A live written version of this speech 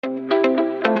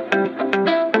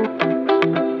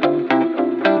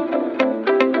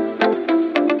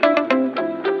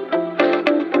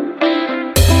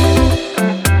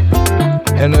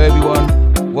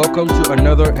Welcome to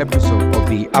another episode of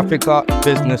the Africa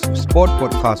Business Sport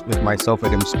Podcast with myself,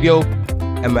 Essandoh,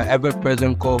 and my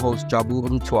ever-present co-host, Jabu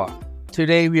Mtwa.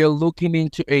 Today, we are looking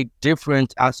into a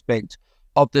different aspect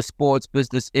of the sports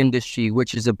business industry,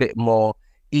 which is a bit more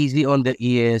easy on the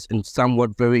ears and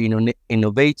somewhat very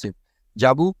innovative.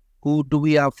 Jabu, who do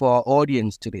we have for our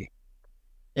audience today?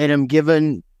 And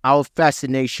given our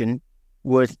fascination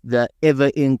with the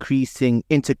ever-increasing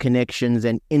interconnections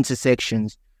and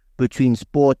intersections between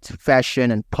sport,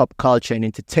 fashion, and pop culture and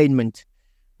entertainment,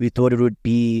 we thought it would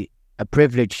be a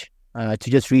privilege to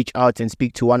just reach out and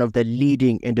speak to one of the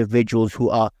leading individuals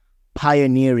who are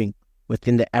pioneering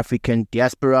within the African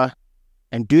diaspora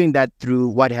and doing that through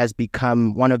what has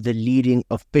become one of the leading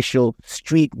official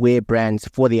streetwear brands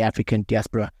for the African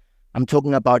diaspora. I'm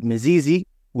talking about Mzizi,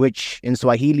 which in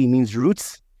Swahili means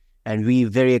roots, and we're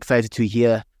very excited to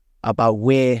hear about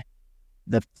where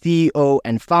the CEO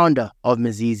and founder of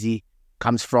Mzizi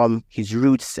comes from, his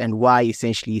roots, and why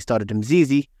essentially he started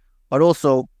Mzizi, but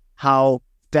also how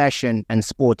fashion and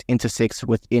sport intersects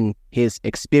within his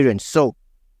experience. So,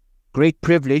 great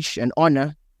privilege and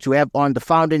honor to have on the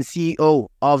founder and CEO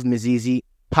of Mzizi,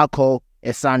 Paakow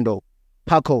Essandoh.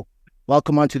 Paakow,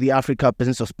 welcome on to the Africa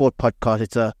Business of Sport podcast.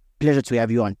 It's a pleasure to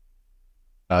have you on.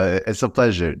 It's a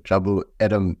pleasure, Jabu.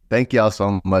 Adam, thank y'all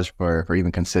so much for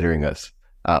even considering us.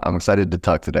 I'm excited to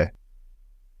talk today.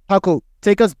 Paakow,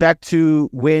 take us back to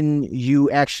when you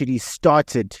actually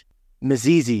started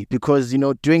Mzizi, because,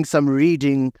 doing some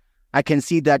reading, I can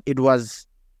see that it was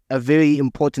a very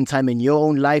important time in your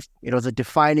own life. It was a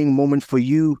defining moment for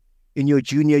you in your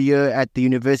junior year at the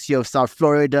University of South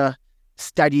Florida,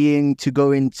 studying to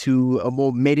go into a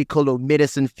more medical or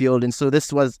medicine field. And so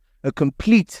this was a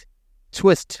complete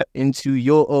twist into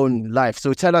your own life.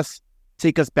 So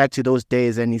take us back to those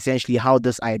days and essentially how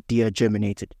this idea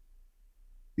germinated.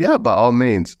 Yeah, by all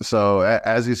means. So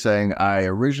as you're saying, I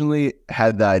originally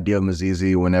had the idea of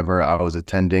Mzizi whenever I was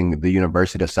attending the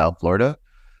University of South Florida.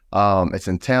 It's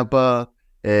in Tampa.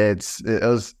 It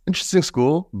was interesting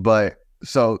school, but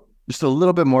so just a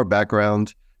little bit more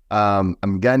background. I'm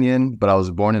Ghanaian, but I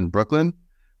was born in Brooklyn.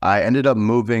 I ended up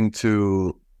moving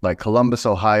to Columbus,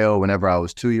 Ohio, whenever I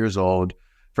was 2 years old.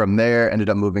 From there, ended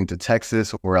up moving to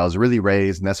Texas, where I was really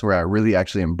raised, and that's where I really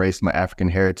actually embraced my African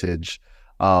heritage.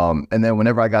 And then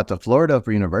whenever I got to Florida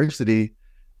for university,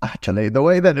 actually, the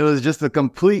way that it was just a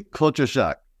complete culture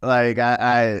shock.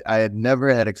 I had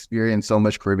never had experienced so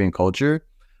much Caribbean culture.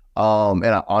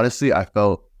 And honestly, I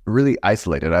felt really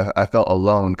isolated. I felt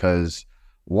alone because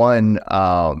one,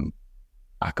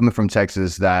 I coming from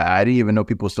Texas, that I didn't even know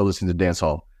people still listen to dance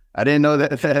hall. I didn't know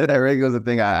that reggae was a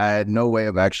thing. I had no way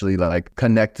of actually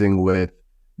connecting with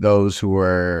those who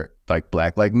were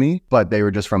black like me, but they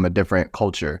were just from a different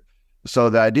culture. So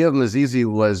the idea of Mzizi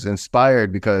was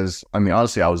inspired because,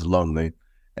 honestly, I was lonely.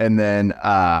 And then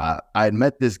I had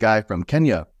met this guy from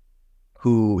Kenya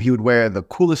who he would wear the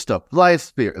coolest stuff,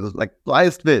 flyest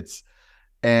fits,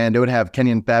 and it would have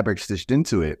Kenyan fabric stitched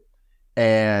into it.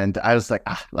 And I was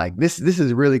this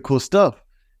is really cool stuff.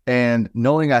 And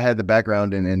knowing I had the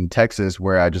background in Texas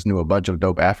where I just knew a bunch of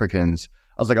dope Africans,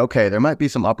 I was like, okay, there might be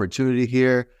some opportunity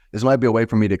here. This might be a way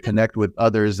for me to connect with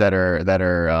others that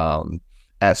are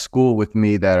at school with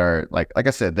me that are like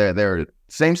I said, they're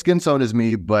same skin tone as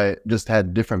me, but just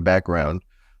had different background.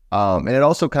 And it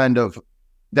also kind of,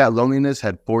 that loneliness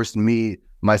had forced me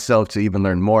myself to even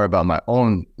learn more about my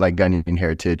own Ghanaian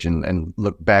heritage and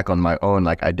look back on my own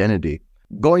identity.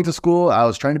 Going to school, I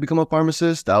was trying to become a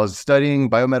pharmacist. I was studying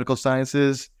biomedical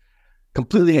sciences.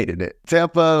 Completely hated it.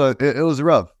 Tampa, it was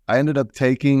rough. I ended up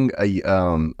taking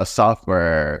a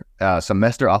sophomore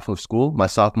semester off of school my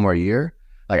sophomore year.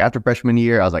 After freshman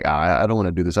year, I was I don't want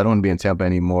to do this. I don't want to be in Tampa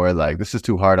anymore. This is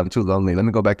too hard. I'm too lonely. Let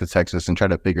me go back to Texas and try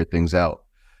to figure things out.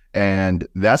 And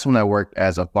that's when I worked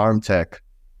as a farm tech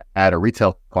at a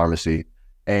retail pharmacy.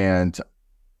 And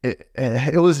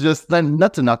it was just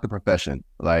not to knock the profession.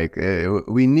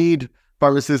 We need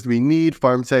pharmacists, we need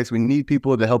farm techs, we need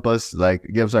people to help us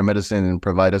give us our medicine and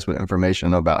provide us with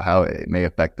information about how it may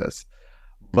affect us.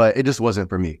 But it just wasn't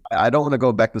for me. I don't want to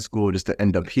go back to school just to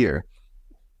end up here,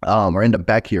 or end up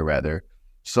back here rather.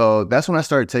 So that's when I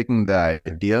started taking the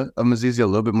idea of Mzizi a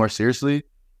little bit more seriously.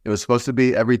 It was supposed to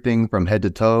be everything from head to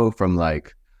toe, from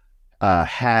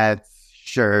hats,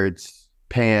 shirts,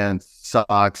 pants,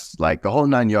 socks, the whole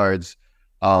 9 yards,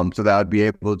 so that I'd be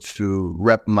able to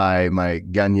rep my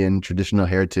Ghanaian traditional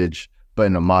heritage, but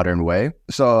in a modern way.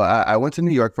 So I went to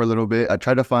New York for a little bit. I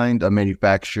tried to find a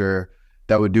manufacturer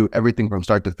that would do everything from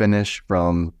start to finish,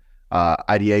 from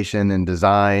ideation and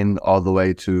design all the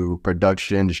way to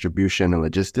production, distribution, and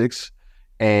logistics.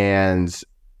 And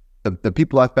the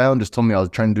people I found just told me I was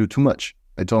trying to do too much.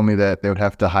 They told me that they would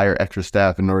have to hire extra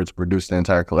staff in order to produce the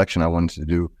entire collection I wanted to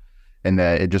do, and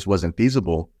that it just wasn't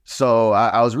feasible. So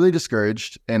I was really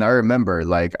discouraged. And I remember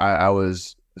like I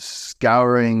was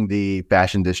scouring the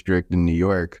fashion district in New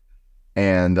York,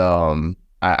 and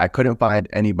I couldn't find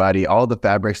anybody. All the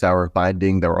fabrics that I were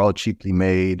finding, they were all cheaply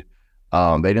made.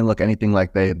 They didn't look anything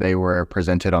like they were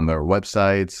presented on their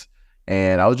websites.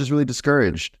 And I was just really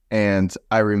discouraged. And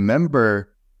I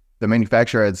remember the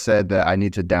manufacturer had said that I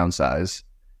need to downsize.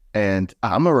 And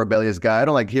I'm a rebellious guy. I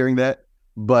don't like hearing that.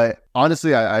 But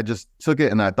honestly, I just took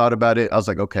it and I thought about it. I was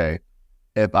like, okay,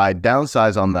 if I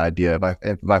downsize on the idea,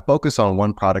 if I focus on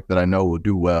one product that I know will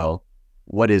do well,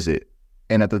 what is it?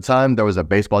 And at the time, there was a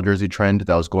baseball jersey trend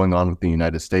that was going on with the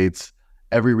United States.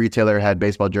 Every retailer had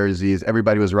baseball jerseys.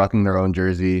 Everybody was rocking their own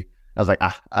jersey. I was like,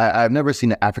 I've never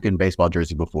seen an African baseball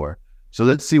jersey before. So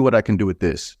let's see what I can do with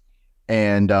this.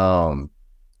 And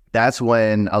that's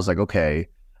when I was like, okay,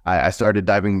 I started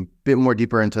diving a bit more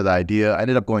deeper into the idea. I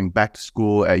ended up going back to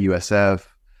school at USF.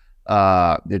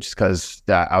 Just because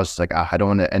I was like, I don't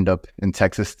want to end up in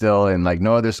Texas still, and like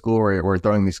no other school where we're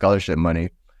throwing me scholarship money.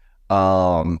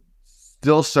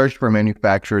 Still searched for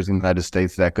manufacturers in the United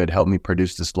States that could help me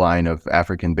produce this line of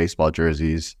African baseball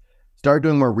jerseys. Started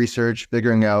doing more research,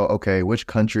 figuring out, okay, which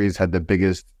countries had the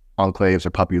biggest enclaves or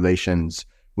populations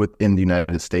within the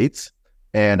United States.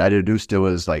 And I deduced it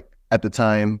was like, at the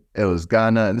time, it was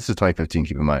Ghana, and this is 2015,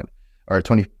 keep in mind, or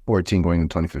 2014 going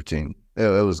into 2015. It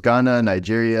was Ghana,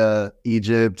 Nigeria,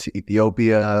 Egypt,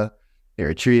 Ethiopia,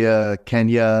 Eritrea,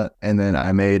 Kenya, and then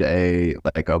I made a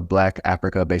Black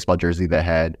Africa baseball jersey that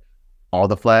had all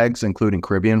the flags, including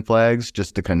Caribbean flags,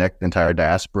 just to connect the entire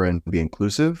diaspora and be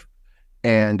inclusive.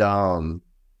 And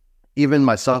even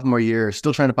my sophomore year,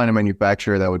 still trying to find a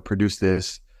manufacturer that would produce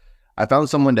this, I found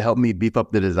someone to help me beef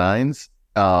up the designs.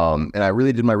 And I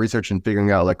really did my research in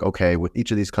figuring out like, okay, with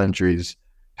each of these countries,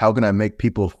 how can I make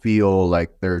people feel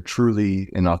like they're truly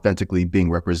and authentically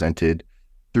being represented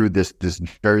through this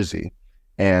jersey?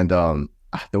 And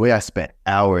the way I spent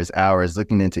hours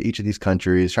looking into each of these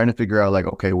countries, trying to figure out like,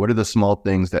 okay, what are the small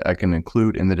things that I can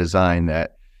include in the design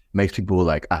that makes people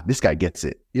like, this guy gets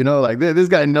it, like this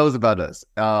guy knows about us.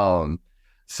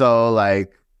 So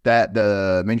like that,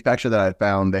 the manufacturer that I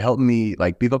found, they helped me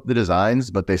like beef up the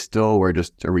designs, but they still were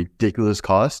just a ridiculous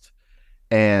cost.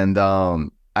 And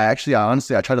I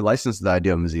tried to license the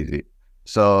idea of Mzizi.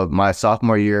 So my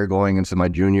sophomore year going into my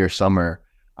junior summer,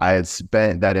 I had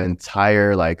spent that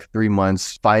entire like 3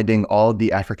 months finding all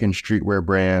the African streetwear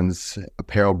brands,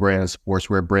 apparel brands,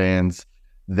 sportswear brands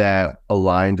that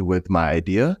aligned with my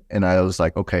idea. And I was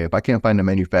like, okay, if I can't find a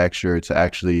manufacturer to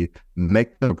actually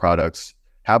make the products,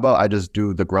 how about I just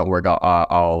do the grunt work?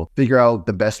 I'll figure out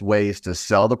the best ways to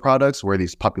sell the products, where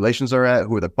these populations are at,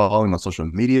 who are they following on social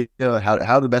media,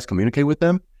 how to best communicate with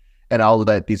them. And I'll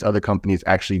let these other companies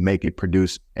actually make it,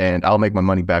 produce, and I'll make my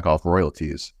money back off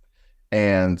royalties.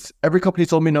 And every company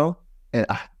told me no. And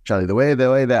Charlie, the way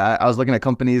that I was looking at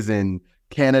companies in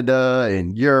Canada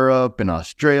and Europe and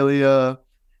Australia,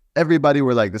 everybody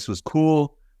were like, this was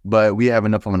cool, but we have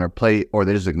enough on our plate, or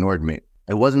they just ignored me.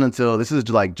 It wasn't until, this is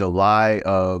like July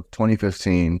of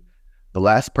 2015, the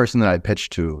last person that I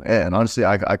pitched to, and honestly,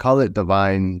 I call it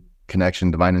divine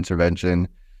connection, divine intervention,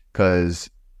 because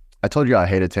I told you I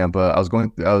hated Tampa. I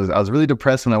was really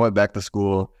depressed when I went back to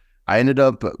school. I ended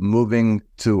up moving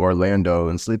to Orlando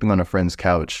and sleeping on a friend's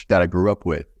couch that I grew up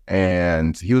with.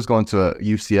 And he was going to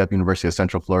UCF, University of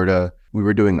Central Florida. We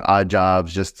were doing odd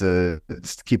jobs just to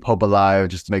keep hope alive,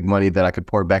 just to make money that I could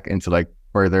pour back into like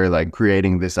further like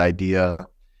creating this idea.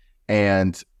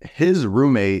 And his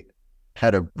roommate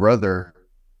had a brother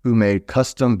who made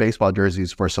custom baseball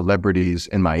jerseys for celebrities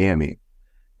in Miami.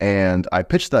 And I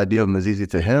pitched the idea of Mzizi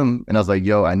to him, and I was like,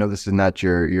 yo, I know this is not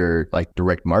your like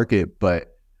direct market, but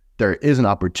there is an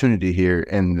opportunity here,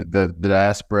 and the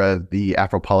diaspora, the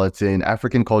Afropolitan,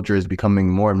 African culture is becoming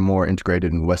more and more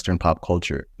integrated in Western pop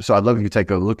culture. So I'd love if you take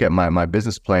a look at my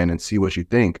business plan and see what you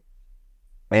think.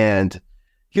 And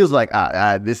he was like,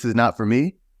 this is not for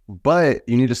me, but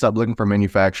you need to stop looking for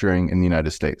manufacturing in the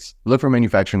United States. Look for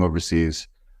manufacturing overseas,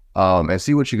 and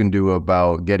see what you can do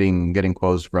about getting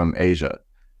quotes from Asia.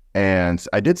 And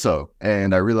I did so,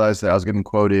 and I realized that I was getting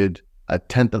quoted a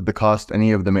tenth of the cost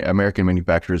any of the American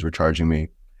manufacturers were charging me.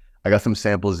 I got some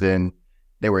samples in.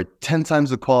 They were 10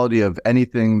 times the quality of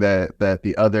anything that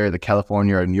the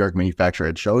California or New York manufacturer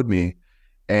had showed me.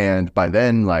 And by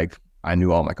then, like, I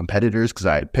knew all my competitors because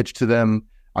I had pitched to them.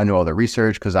 I knew all the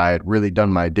research because I had really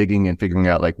done my digging and figuring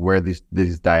out like where these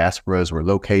diasporas were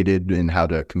located and how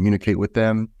to communicate with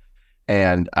them.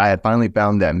 And I had finally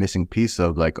found that missing piece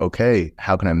of like, okay,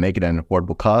 how can I make it at an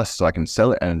affordable cost so I can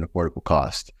sell it at an affordable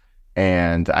cost?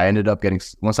 And I ended up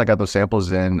once I got those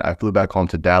samples in, I flew back home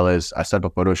to Dallas. I set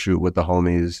up a photo shoot with the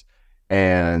homies.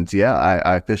 And yeah,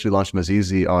 I officially launched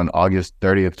Mazizi on August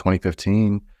 30th,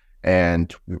 2015.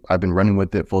 And I've been running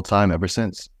with it full time ever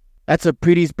since. That's a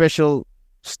pretty special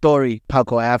story,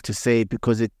 Paakow, I have to say,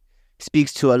 because it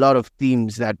speaks to a lot of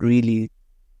themes that really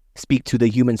speak to the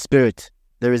human spirit.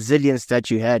 The resilience that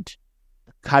you had,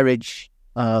 the courage,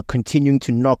 continuing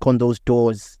to knock on those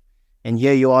doors. And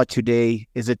here you are today,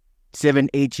 is it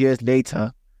 7-8 years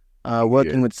later,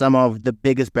 working with some of the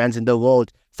biggest brands in the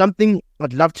world. Something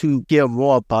I'd love to hear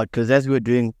more about, because as we were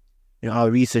doing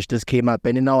our research, this came up.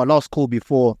 And in our last call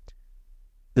before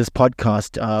this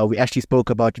podcast, we actually spoke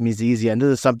about Mazizi, and this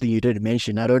is something you didn't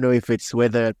mention. I don't know if it's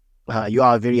whether you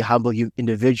are a very humble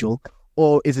individual,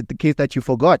 or is it the case that you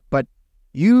forgot, but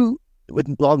you, with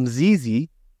Mazizi,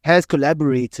 has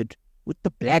collaborated with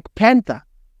the Black Panther.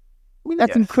 I mean,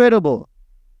 that's incredible.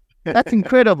 That's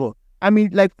incredible. I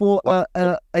mean, like for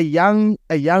a young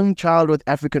child with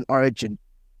African origin,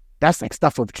 that's like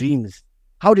stuff of dreams.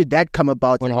 How did that come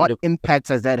about? And what impacts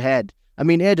has that had? I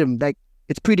mean, Adam, like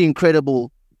it's pretty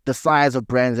incredible the size of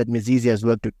brands that Mazizi has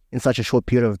worked with in such a short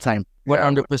period of time.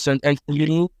 100%.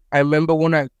 And I remember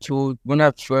when I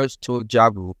first told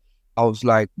Jabu, I was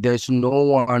like, there's no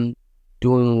one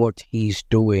doing what he's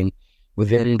doing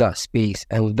within that space,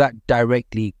 and that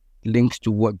directly links to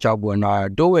what Jabu and I are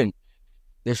doing.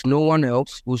 There's no one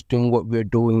else who's doing what we're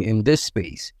doing in this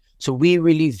space. So we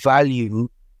really value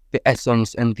the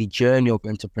essence and the journey of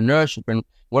entrepreneurship. And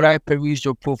when I perused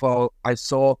your profile, I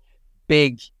saw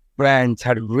big brands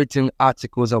had written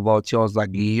articles about you. I was like,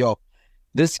 yo,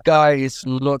 this guy is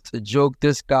not a joke.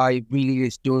 This guy really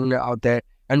is doing it out there.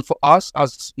 And for us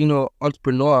as,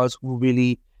 entrepreneurs who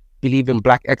really believe in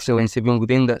Black excellence, even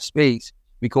within that space,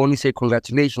 we can only say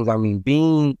congratulations. I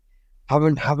mean,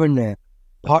 having a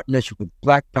partnership with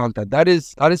Black Panther, that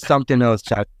is something else,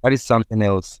 Chad. That is something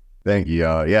else. Thank you.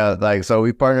 Yeah, so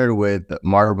we partnered with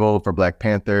Marvel for Black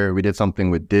Panther. We did something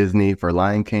with Disney for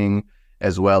Lion King,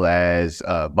 as well as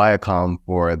Viacom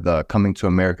for the Coming to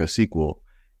America sequel.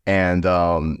 And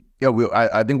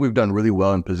I think we've done really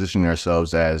well in positioning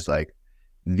ourselves as like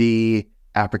the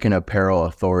African apparel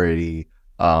authority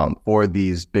for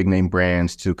these big name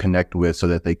brands to connect with, so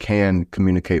that they can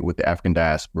communicate with the African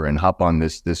diaspora and hop on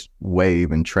this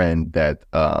wave and trend that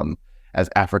as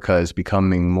Africa is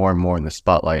becoming more and more in the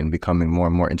spotlight and becoming more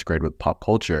and more integrated with pop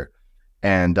culture.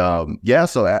 And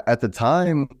so at the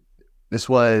time, this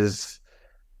was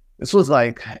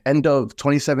like end of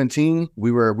 2017.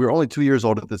 We were only 2 years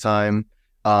old at the time.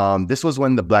 This was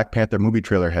when the Black Panther movie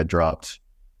trailer had dropped.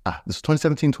 This was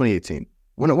 2017, 2018,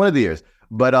 one of the years.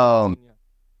 But so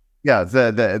at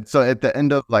the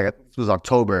end of this was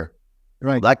October,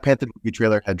 right? Black Panther movie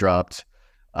trailer had dropped.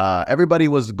 Everybody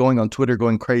was going on Twitter,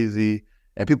 going crazy,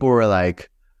 and people were like,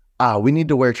 we need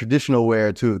to wear traditional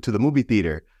wear to the movie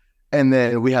theater. And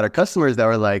then we had our customers that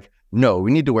were like, no,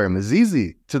 we need to wear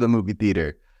Mazizi to the movie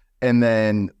theater. And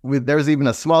then there was even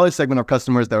a smaller segment of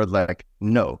customers that were like,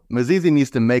 no, Mazizi needs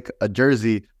to make a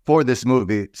jersey for this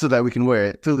movie so that we can wear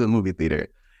it to the movie theater.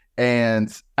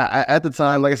 And at the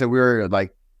time, like I said, we were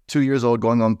like 2 years old,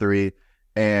 going on 3.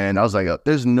 And I was like,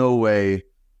 there's no way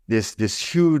this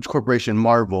huge corporation,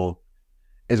 Marvel,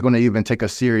 is going to even take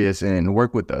us serious and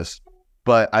work with us.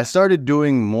 But I started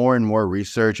doing more and more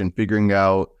research and figuring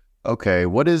out, okay,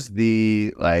 what is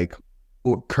the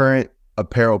current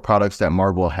apparel products that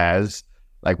Marvel has?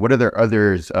 Like, what are their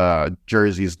other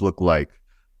jerseys look like?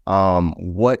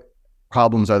 What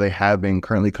problems are they having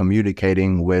currently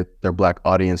communicating with their Black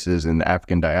audiences in the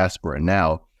African diaspora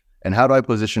now? And how do I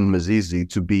position Mazizi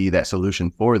to be that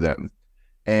solution for them?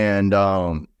 And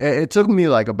it took me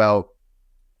like about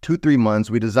 2-3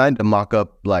 months. We designed a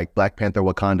mock-up like Black Panther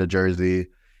Wakanda jersey,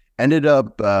 ended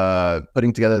up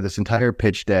putting together this entire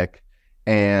pitch deck,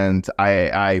 and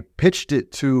I pitched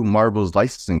it to Marvel's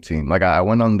licensing team. Like I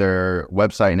went on their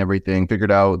website and everything,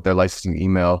 figured out their licensing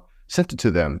email, sent it to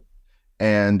them,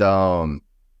 and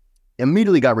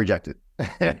immediately got rejected.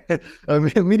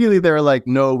 Immediately they were like,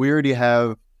 no, we already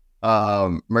have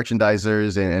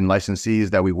merchandisers and licensees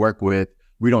that we work with.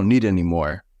 We don't need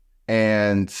anymore.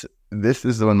 And this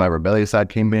is when my rebellious side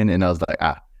came in, and I was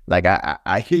like,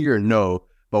 I hear your no,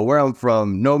 but where I'm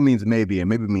from, no means maybe, and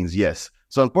maybe means yes.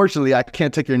 So unfortunately, I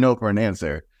can't take your no for an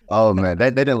answer. Oh man, they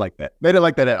didn't like that. They didn't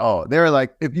like that at all. They were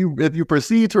like, if you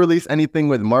proceed to release anything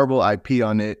with Marvel IP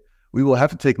on it, we will have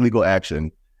to take legal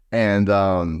action. And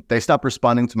they stopped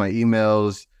responding to my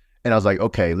emails. And I was like,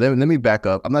 okay, let me back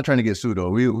up. I'm not trying to get sued.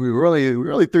 We were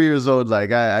only 3 years old.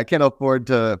 Like I can't afford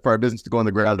for our business to go on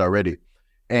the ground already.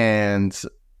 And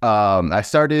I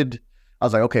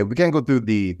was like, okay, we can't go through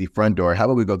the front door. How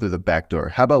about we go through the back door?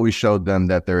 How about we show them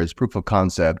that there is proof of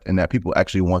concept and that people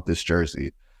actually want this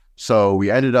jersey? So we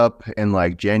ended up in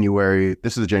like January.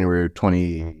 This is January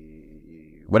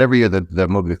 20, whatever year the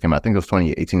movie came out. I think it was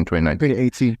 2018, 2019.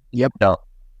 2018. Yep. No,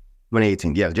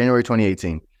 2018. Yeah, January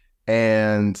 2018.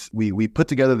 And we put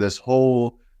together this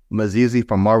whole Mazizi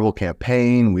from Marvel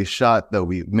campaign. We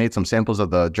made some samples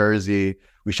of the jersey.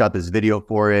 We shot this video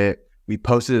for it. We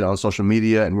posted it on social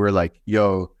media, and we were like,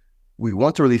 yo, we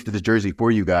want to release this jersey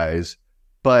for you guys,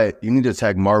 but you need to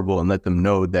tag Marvel and let them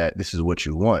know that this is what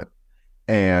you want.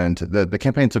 And the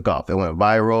campaign took off. It went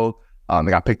viral. It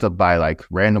got picked up by like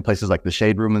random places like the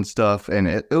Shade Room and stuff. And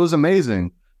it was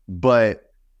amazing.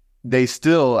 But I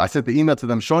sent the email to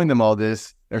them showing them all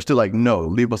this. They're still like, no,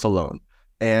 leave us alone.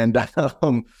 And I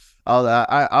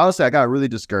honestly, I got really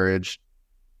discouraged.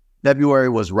 February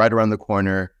was right around the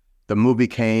corner. The movie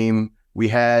came. We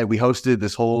hosted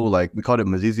this whole, like, we called it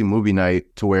Mazizi Movie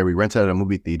Night, to where we rented out a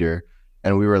movie theater.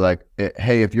 And we were like,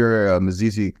 hey, if you're a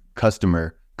Mazizi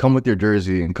customer, come with your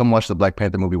jersey and come watch the Black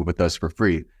Panther movie with us for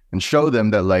free, and show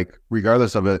them that, like,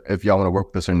 regardless of it, if y'all want to work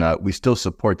with us or not, we still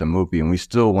support the movie, and we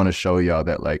still want to show y'all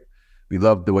that, like, we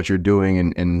love what you're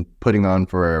doing and putting on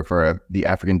for the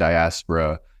African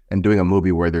diaspora, and doing a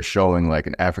movie where they're showing like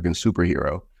an African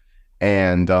superhero.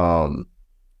 And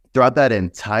throughout that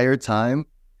entire time,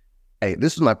 hey,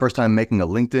 this was my first time making a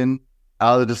LinkedIn.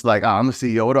 I was just like, I'm a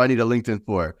CEO. What do I need a LinkedIn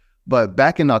for? But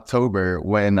back in October,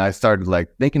 when I started like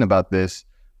thinking about this,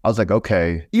 I was like,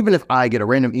 okay, even if I get a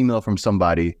random email from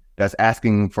somebody that's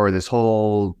asking for this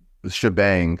whole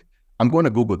shebang, I'm going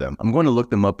to Google them. I'm going to look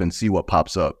them up and see what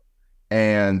pops up.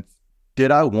 And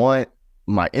did I want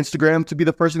my Instagram to be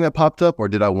the first thing that popped up, or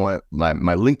did I want my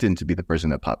LinkedIn to be the first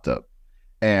thing that popped up?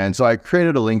 And so I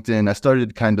created a LinkedIn. I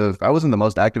started I wasn't the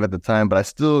most active at the time, but I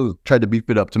still tried to beef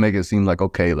it up to make it seem like,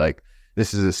 okay, like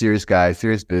this is a serious guy,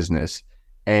 serious business.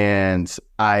 And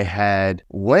I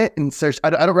went and searched. I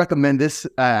don't recommend this.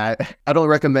 I don't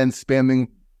recommend spamming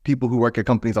people who work at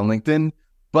companies on LinkedIn,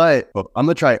 but I'm going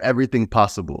to try everything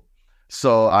possible.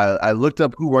 So I looked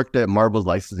up who worked at Marvel's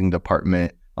licensing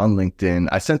department on LinkedIn.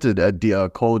 I sent a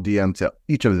cold DM to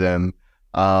each of them.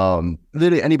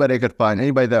 Literally anybody I could find,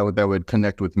 anybody that would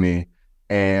connect with me.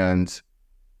 And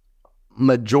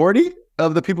majority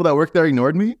of the people that worked there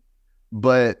ignored me,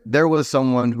 but there was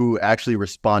someone who actually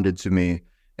responded to me.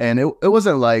 And it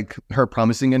wasn't like her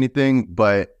promising anything,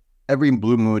 but every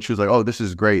blue moon, she was like, oh, this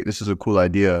is great. This is a cool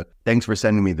idea. Thanks for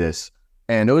sending me this.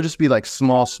 And it would just be like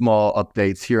small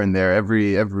updates here and there,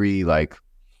 every like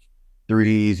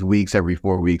 3 weeks, every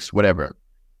 4 weeks, whatever.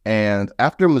 And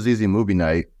after Mazizi Movie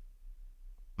Night,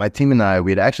 my team and I,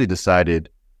 we had actually decided,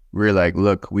 we were like,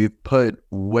 look, we've put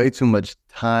way too much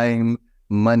time,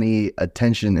 money,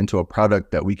 attention into a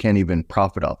product that we can't even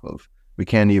profit off of. We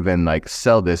can't even like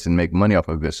sell this and make money off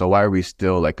of this. So why are we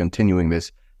still like continuing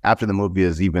this after the movie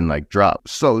has even like dropped?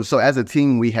 So as a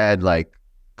team, we had like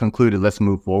concluded, let's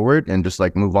move forward and just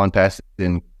like move on past it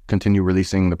and continue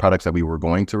releasing the products that we were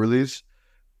going to release.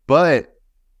 But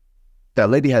that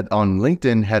lady on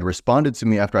LinkedIn had responded to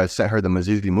me after I sent her the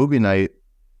Mazizi Movie Night,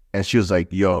 and she was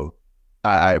like, yo,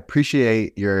 I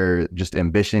appreciate your just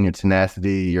ambition, your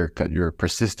tenacity, your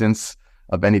persistence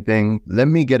of anything. Let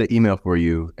me get an email for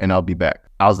you and I'll be back.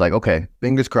 I was like, okay,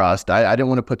 fingers crossed. I didn't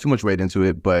want to put too much weight into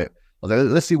it, but I was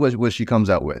like, let's see what she comes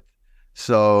out with.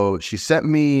 So she sent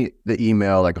me the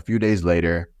email like a few days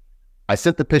later. I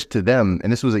sent the pitch to them,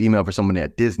 and this was an email for someone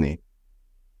at Disney.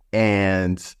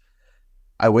 And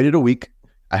I waited a week.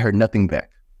 I heard nothing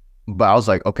back. But I was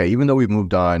like, okay, even though we've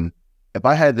moved on, if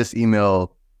I had this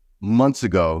email months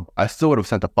ago, I still would have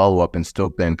sent a follow-up and still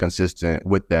been consistent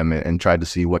with them and tried to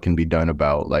see what can be done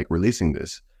about like releasing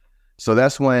this. So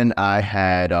that's when I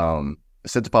had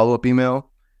sent a follow-up email.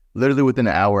 Literally within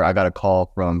an hour, I got a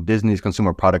call from Disney's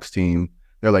consumer products team.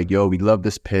 They're like, yo, we love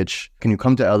this pitch. Can you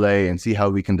come to LA and see how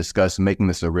we can discuss making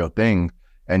this a real thing?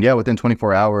 And yeah, within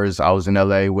 24 hours, I was in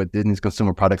LA with Disney's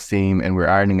consumer products team, and we're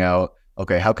ironing out,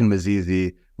 okay, how can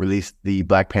Mazizi release the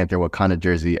Black Panther Wakanda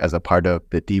jersey as a part of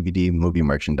the DVD movie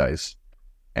merchandise?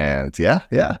 And yeah,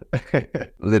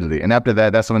 literally. And after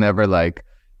that, that's whenever like,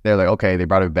 they're like, okay, they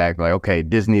brought it back. Like, okay,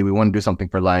 Disney, we want to do something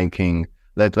for Lion King.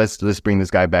 Let's bring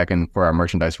this guy back in for our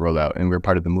merchandise rollout. And we're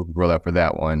part of the movie rollout for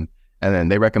that one. And then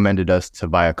they recommended us to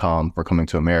Viacom for Coming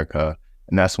to America.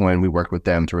 And that's when we worked with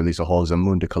them to release a whole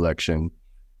Zamunda collection.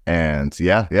 And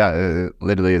yeah, it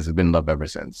literally has been love ever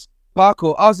since.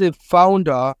 Paakow, as a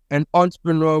founder and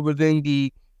entrepreneur within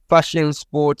the fashion,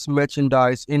 sports,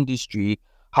 merchandise industry.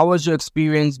 How has your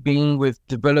experience been with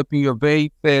developing your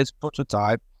very first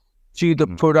prototype to the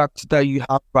product that you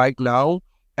have right now?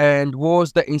 And what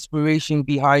was the inspiration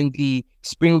behind the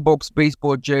Springboks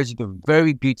baseball jersey, the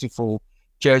very beautiful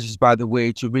jerseys, by the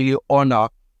way, to really honor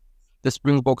the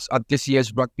Springboks at this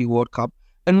year's Rugby World Cup?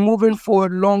 And moving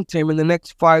forward long term in the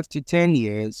next 5 to 10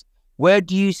 years, where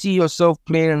do you see yourself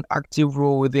playing an active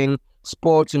role within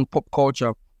sports and pop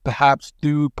culture, perhaps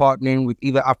through partnering with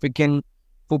either African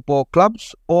football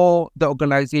clubs or the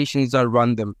organizations that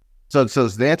run them? So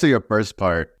to answer your first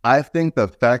part, I think the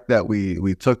fact that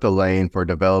we took the lane for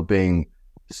developing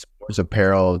sports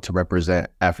apparel to represent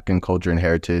African culture and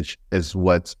heritage is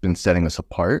what's been setting us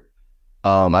apart.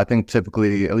 I think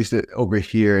typically, at least over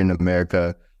here in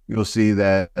America, you'll see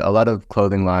that a lot of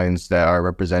clothing lines that are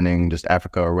representing just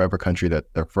Africa or wherever country that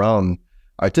they're from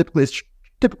are typically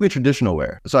traditional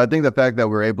wear. So I think the fact that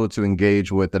we're able to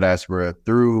engage with the diaspora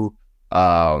through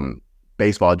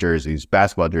baseball jerseys,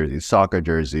 basketball jerseys, soccer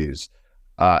jerseys,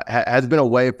 has been a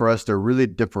way for us to really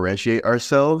differentiate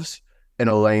ourselves in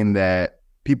a lane that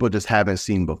people just haven't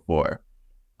seen before.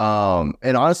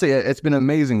 And honestly, it's been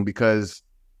amazing because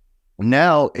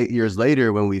now, 8 years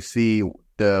later, when we see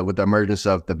with the emergence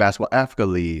of the Basketball Africa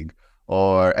League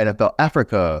or NFL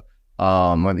Africa,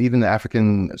 or even the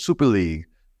African Super League,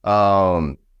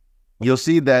 you'll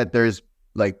see that there's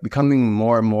like becoming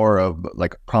more and more of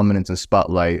like prominence and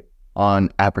spotlight on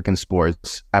Africans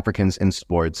in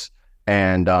sports.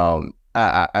 And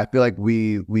I feel like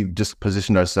we've just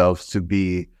positioned ourselves to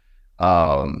be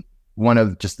one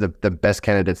of just the best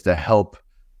candidates to help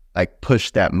like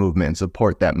push that movement and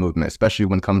support that movement, especially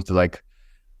when it comes to like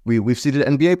we've seeded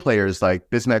NBA players like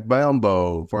Bismack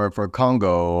Biyombo for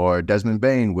Congo or Desmond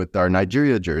Bain with our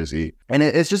Nigeria jersey. And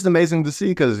it's just amazing to see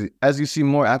because as you see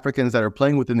more Africans that are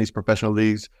playing within these professional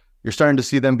leagues, you're starting to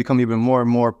see them become even more and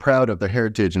more proud of their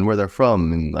heritage and where they're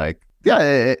from. And like, yeah,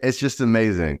 it's just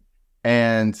amazing.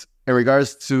 And in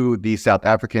regards to the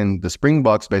the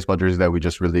Springboks baseball jersey that we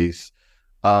just released,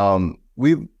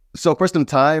 so first in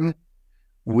time,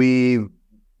 we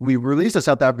released a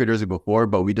South Africa jersey before,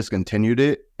 but we discontinued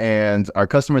it. And our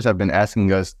customers have been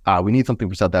asking us, we need something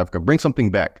for South Africa, bring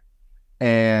something back.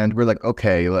 And we're like,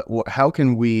 okay, how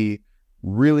can we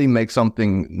really make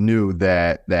something new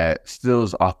that still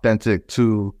is authentic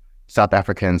to South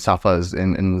African Safas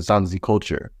and Mzansi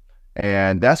culture?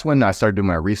 And that's when I started doing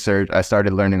my research. I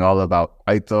started learning all about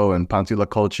Aito and Pantula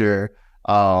culture.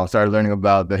 Started learning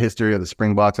about the history of the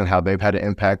Springboks and how they've had an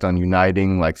impact on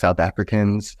uniting like South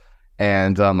Africans.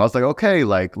 And I was like, okay,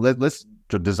 like let's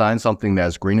design something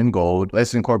that's green and gold.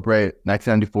 Let's incorporate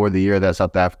 1994, the year that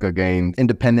South Africa gained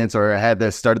independence or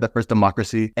started the first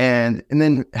democracy. And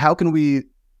then how can we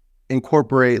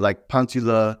incorporate like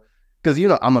Pantula? Because,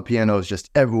 Amapiano is just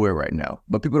everywhere right now,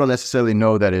 but people don't necessarily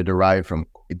know that it derived from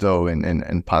Aito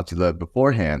and Pantula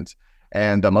beforehand.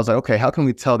 And I was like, okay, how can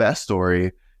we tell that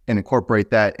story and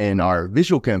incorporate that in our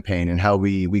visual campaign and how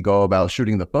we go about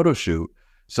shooting the photo shoot?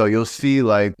 So you'll see,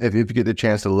 like, if you get the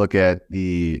chance to look at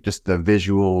the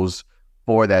visuals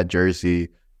for that jersey,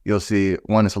 you'll see,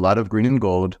 one, it's a lot of green and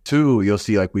gold. Two, you'll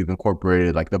see, like, we've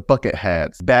incorporated, like, the bucket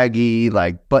hats, baggy,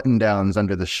 like, button-downs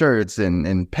under the shirts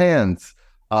and pants,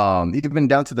 even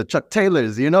down to the Chuck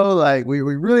Taylors, like, we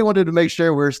really wanted to make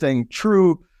sure we're staying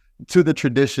true to the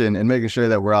tradition and making sure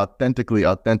that we're authentically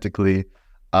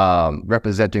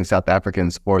representing South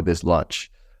Africans for this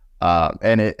launch.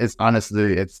 And it's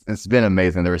honestly, it's been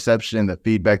amazing. The reception, the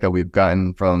feedback that we've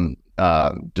gotten from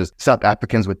just South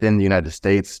Africans within the United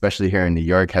States, especially here in New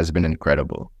York, has been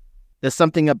incredible. There's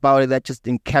something about it that just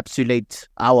encapsulates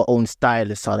our own style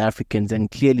as South Africans. And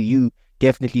clearly you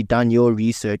definitely done your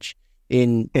research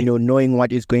in, knowing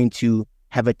what is going to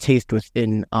have a taste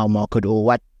within our market or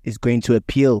what is going to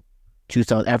appeal to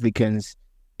South Africans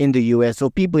in the US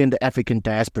or people in the African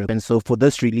diaspora. And so for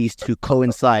this release to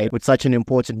coincide with such an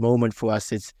important moment for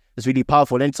us, it's really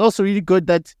powerful. And it's also really good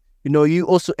that, you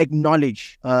also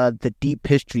acknowledge the deep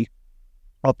history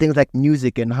of things like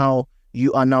music and how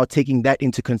you are now taking that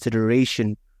into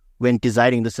consideration when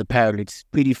designing this apparel. It's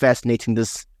pretty fascinating,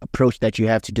 this approach that you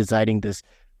have to designing this.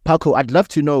 Paakow, I'd love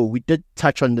to know, we did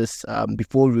touch on this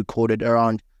before we recorded,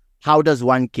 around how does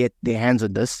one get their hands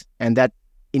on this? And that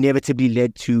inevitably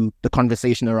led to the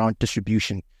conversation around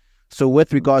distribution. So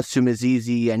with regards to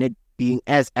Mzizi and it being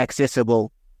as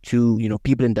accessible to,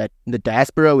 people in the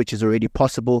diaspora, which is already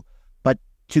possible, but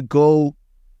to go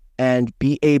and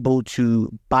be able to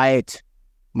buy it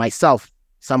myself,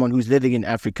 someone who's living in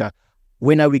Africa,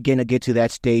 when are we going to get to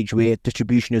that stage where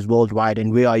distribution is worldwide,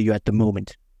 and where are you at the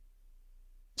moment?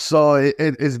 So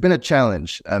it's been a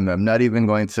challenge. I'm not even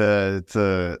going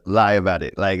to lie about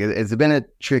it. Like it's been a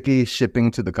tricky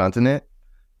shipping to the continent.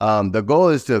 The goal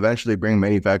is to eventually bring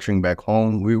manufacturing back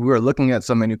home. We were looking at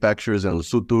some manufacturers in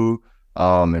Lesotho,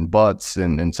 and Bots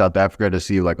in South Africa to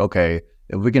see like, okay,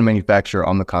 if we can manufacture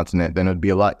on the continent, then it'd be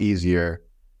a lot easier,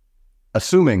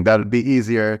 assuming that it'd be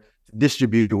easier to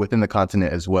distribute within the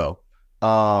continent as well.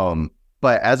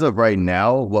 But as of right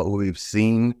now, what we've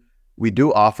seen, we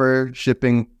do offer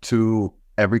shipping to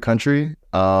every country.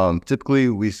 Typically,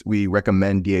 we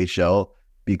recommend DHL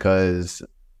because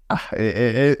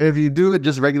if you do it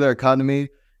just regular economy,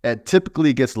 it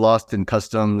typically gets lost in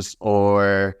customs,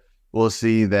 or we'll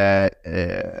see that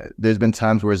there's been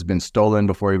times where it's been stolen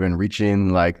before even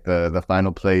reaching like the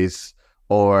final place,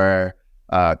 or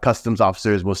customs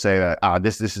officers will say that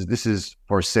this is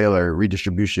for sale or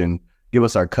redistribution. Give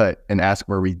us our cut, and ask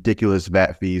for ridiculous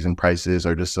VAT fees and prices,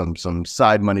 or just some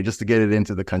side money just to get it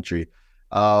into the country.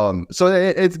 So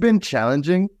it's been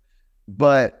challenging,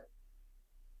 but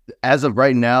as of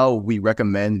right now, we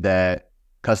recommend that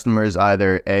customers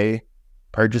either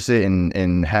purchase it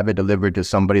and have it delivered to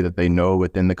somebody that they know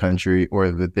within the country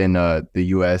or within the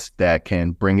U.S. that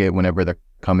can bring it whenever they're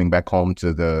coming back home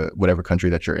to the whatever country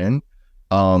that you're in.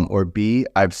 Or B,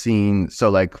 I've seen, so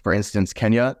like for instance,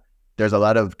 Kenya. There's a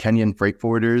lot of Kenyan freight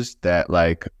forwarders that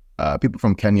like people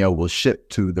from Kenya will ship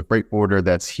to the freight forwarder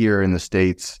that's here in the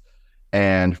States.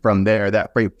 And from there,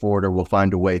 that freight forwarder will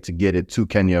find a way to get it to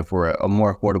Kenya for a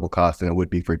more affordable cost than it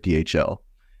would be for DHL.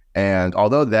 And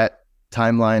although that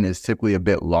timeline is typically a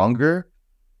bit longer,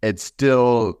 it's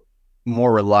still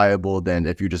more reliable than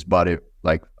if you just bought it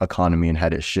like economy and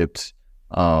had it shipped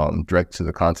direct to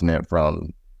the continent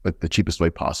from the cheapest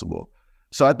way possible.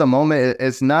 So at the moment,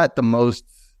 it's not the most...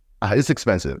 It's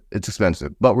expensive,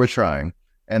 but we're trying.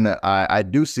 And I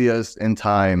do see us in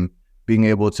time being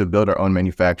able to build our own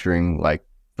manufacturing like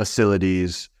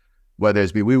facilities, whether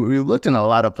it's we looked in a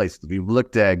lot of places. We've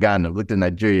looked at Ghana, we looked at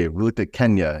Nigeria, we looked at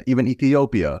Kenya, even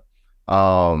Ethiopia,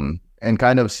 and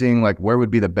kind of seeing like where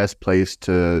would be the best place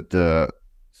to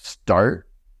start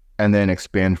and then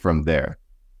expand from there.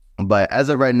 But as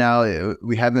of right now,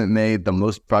 we haven't made the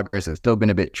most progress. It's still been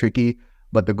a bit tricky.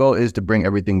 But the goal is to bring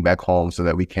everything back home so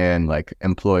that we can like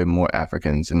employ more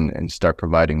Africans and start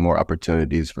providing more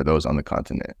opportunities for those on the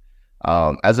continent.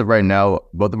 As of right now,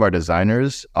 both of our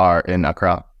designers are in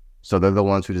Accra. So they're the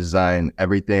ones who design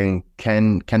everything.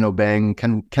 Kenneth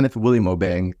William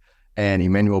Obeng and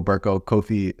Emmanuel Burko,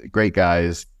 Kofi, great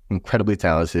guys, incredibly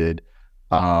talented.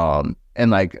 And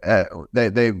like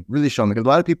they really show me, because a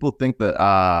lot of people think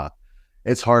that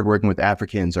it's hard working with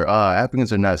Africans, or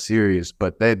Africans are not serious,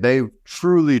 but they've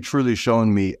truly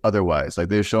shown me otherwise. Like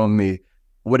they've shown me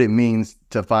what it means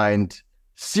to find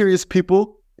serious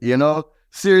people,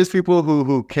 serious people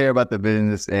who care about the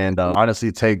business and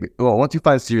honestly once you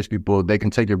find serious people, they can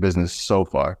take your business so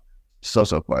far. So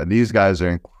far. These guys are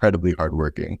incredibly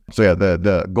hardworking. So yeah,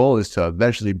 the goal is to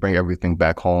eventually bring everything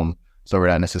back home so we're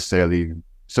not necessarily,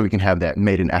 so we can have that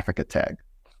made in Africa tag.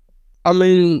 I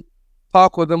mean,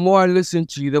 Paakow, the more I listen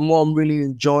to you, the more I'm really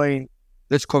enjoying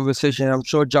this conversation. I'm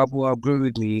sure Jabu will agree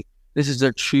with me. This is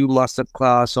a true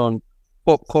masterclass on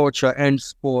pop culture and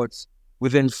sports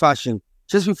within fashion.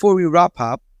 Just before we wrap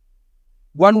up,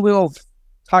 one way of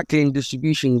tackling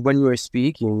distribution when you were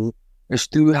speaking is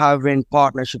through having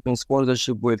partnership and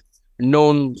sponsorship with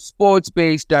known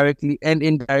sports-based, directly and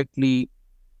indirectly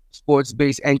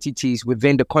sports-based entities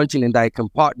within the continent that I can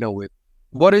partner with.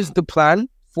 What is the plan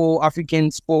for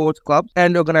African sports clubs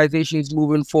and organizations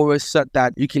moving forward so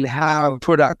that you can have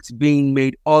products being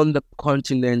made on the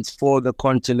continent for the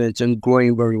continent and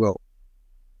growing very well?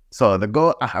 So the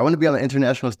goal, I want to be on the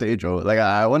international stage, like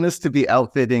I want us to be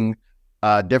outfitting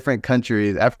different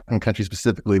countries, African countries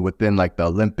specifically, within like the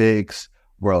Olympics,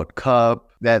 World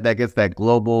Cup, that gets that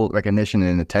global recognition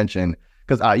and attention.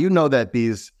 Because that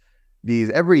these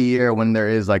every year when there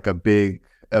is like a big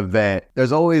event,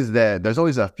 there's always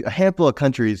a handful of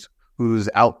countries whose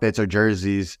outfits or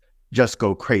jerseys just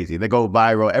go crazy. They go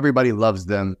viral. Everybody loves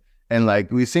them. And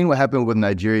like we've seen what happened with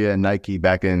Nigeria and Nike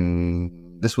back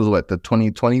in, this was the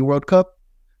 2020 World Cup.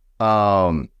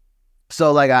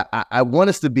 So like I want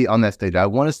us to be on that stage. I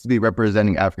want us to be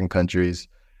representing African countries.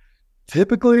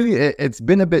 Typically it's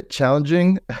been a bit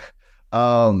challenging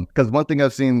because one thing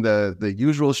I've seen, the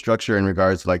usual structure in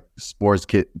regards to like sports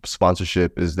kit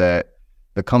sponsorship is that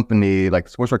the company, like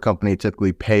the sportswear company,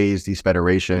 typically pays these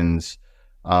federations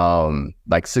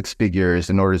like six figures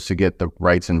in order to get the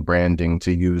rights and branding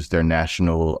to use their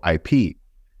national IP.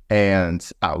 And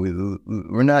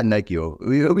we're not Nike.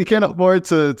 We can't afford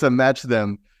to match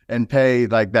them and pay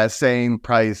like that same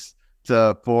price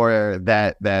for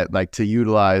that like to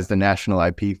utilize the national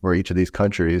IP for each of these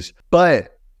countries.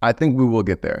 But I think we will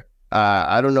get there.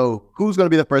 I don't know who's going to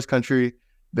be the first country.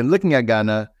 Been looking at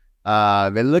Ghana,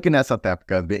 been looking at South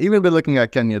Africa, been looking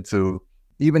at Kenya too,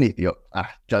 even Ethiopia.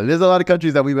 There's a lot of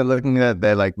countries that we've been looking at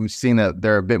that like we've seen that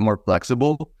they're a bit more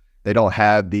flexible. They don't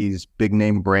have these big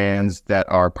name brands that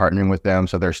are partnering with them.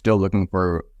 So they're still looking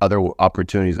for other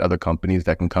opportunities, other companies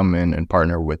that can come in and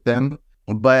partner with them.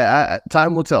 But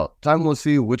time will tell. Time will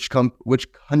see which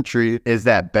country is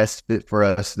that best fit for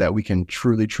us that we can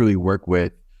truly, truly work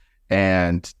with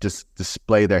and just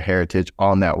display their heritage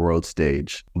on that world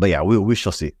stage. But yeah, we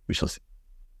shall see. We shall see.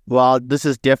 Well, this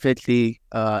is definitely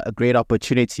a great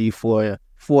opportunity for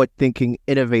forward-thinking,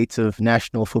 innovative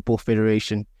National Football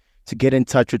Federation to get in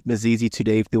touch with Mzizi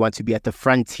today if they want to be at the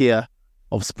frontier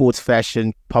of sports,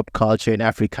 fashion, pop culture in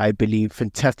Africa. I believe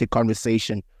fantastic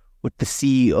conversation with the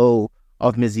CEO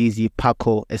of Mzizi,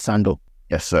 Paakow Essandoh.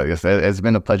 Yes, sir. Yes, it's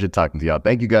been a pleasure talking to y'all.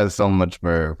 Thank you guys so much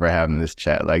for having this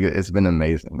chat. Like, it's been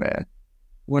amazing, man.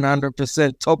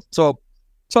 100% top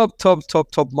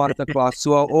masterclass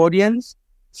to our audience.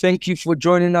 Thank you for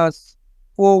joining us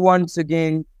for once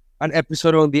again an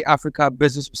episode on the Africa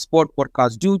Business Sport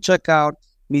Podcast. Do check out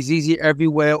Mzizi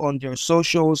everywhere on their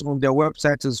socials, on their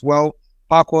websites as well.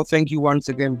 Paakow, thank you once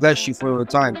again. Bless you for your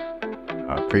time.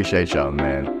 I appreciate y'all,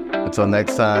 man. Until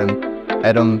next time,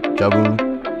 Edom, Jabu,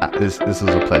 this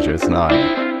was a pleasure. It's an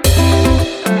honor.